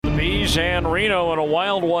Bees and Reno in a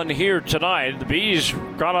wild one here tonight. The Bees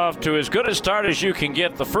got off to as good a start as you can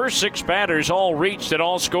get. The first six batters all reached and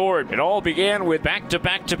all scored. It all began with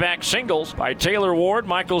back-to-back-to-back singles by Taylor Ward,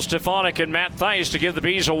 Michael Stefanik, and Matt Theis to give the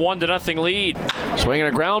Bees a 1-0 lead. Swinging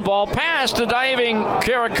a ground ball past the diving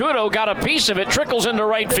Caracuto, got a piece of it, trickles into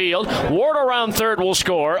right field. Ward around third will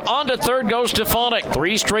score. On to third goes Stefanik.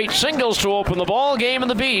 3 straight singles to open the ball game,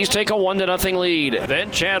 and the Bees take a 1-0 lead.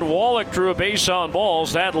 Then Chad Wallach drew a base on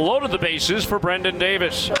balls. That loaded the bases for Brendan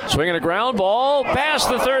Davis. Swinging a ground ball past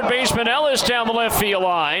the third baseman Ellis down the left field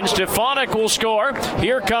line. Stefanik will score.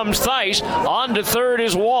 Here comes Theis. On to third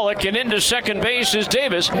is Wallach, and into second base is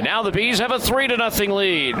Davis. And now the Bees have a 3-0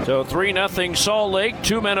 lead. So 3-0 Salt Lake.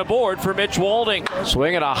 2 men aboard for Mitch Walding.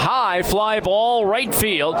 Swinging a high fly ball right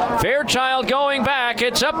field. Fairchild going back.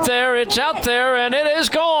 It's up there. It's out there, and it is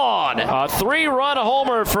gone. A 3-run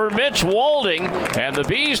homer for Mitch Walding, and the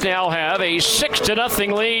Bees now have a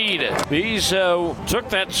 6-0 lead. Bees took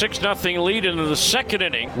that 6-0 lead into the second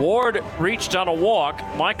inning. Ward reached on a walk.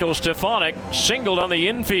 Michael Stefanik singled on the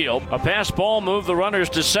infield. A pass ball moved the runners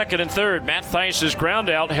to second and third. Matt Theis' ground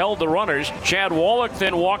out held the runners. Chad Wallach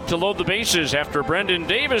then walked to load the bases after Brendan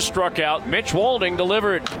Davis struck out. Mitch Walding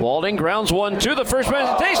delivered. Walding grounds one to the first base.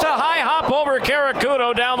 Takes a high hop over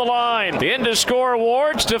Caracuto down the line. In to score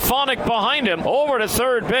Ward. Stefanik behind him. Over to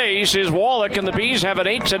third base is Wallach, and the Bees have an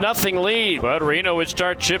 8-0 lead. But Reno would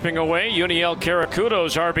start chipping away. Yuniel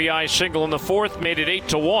Caracuto's RBI single in the fourth made it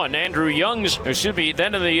 8-1. Andrew Young's,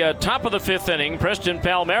 then in the top of the fifth inning, Preston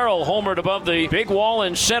Palmeiro homered above the big wall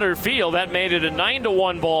in center field. That made it a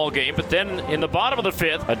 9-1 ball game. But then in the bottom of the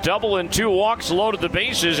fifth, a double and 2 walks loaded the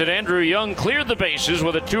bases, and Andrew Young cleared the bases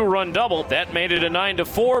with a 2-run double. That made it a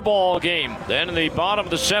 9-4 ball game. Then in the bottom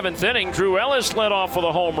of the seventh inning, Drew Ellis led off with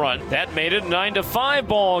a home run. That made it a 9-5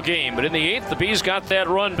 ball game. But in the eighth, the Bees got that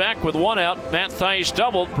run back with 1 out. Matt Theis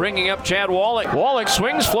doubled, bringing up Chad Wallach. Wallach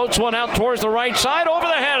swings, floats one out towards the right side, over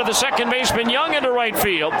the head of the second baseman Young into right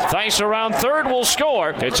field. Theis around third will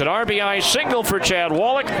score. It's an RBI single for Chad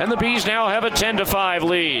Wallach, and the Bees now have a 10-5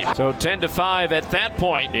 lead. So 10-5 at that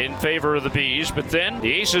point in favor of the Bees. But then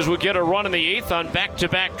the Aces would get a run in the eighth on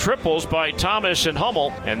back-to-back triples by Thomas and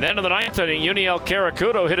Hummel. And then in the ninth inning, Yuniel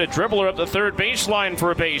Caracuto hit a dribbler up the third baseline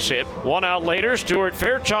for a base hit. 1 out later, Stuart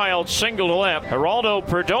Fairchild single to left. Geraldo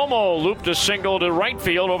Perdomo looped a single to right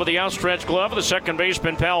field over the outstretched glove of the second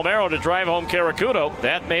baseman Palmeiro to drive home Caracuto.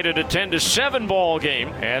 That made it a 10-7 ball game.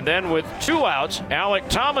 And then with 2 outs, Alec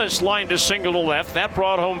Thomas lined a single to left. That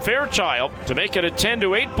brought home Fairchild to make it a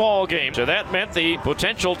 10-8 ball game. So that meant the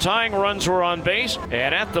potential tying runs were on base.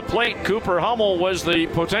 And at the plate, Cooper Hummel was the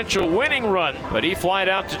potential winning run. But he flied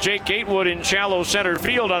out to Jake Gatewood in shallow center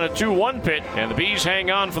field on a 2-1 pitch. And the Bees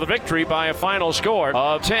hang on for the victory by a final score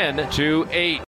of 10-8.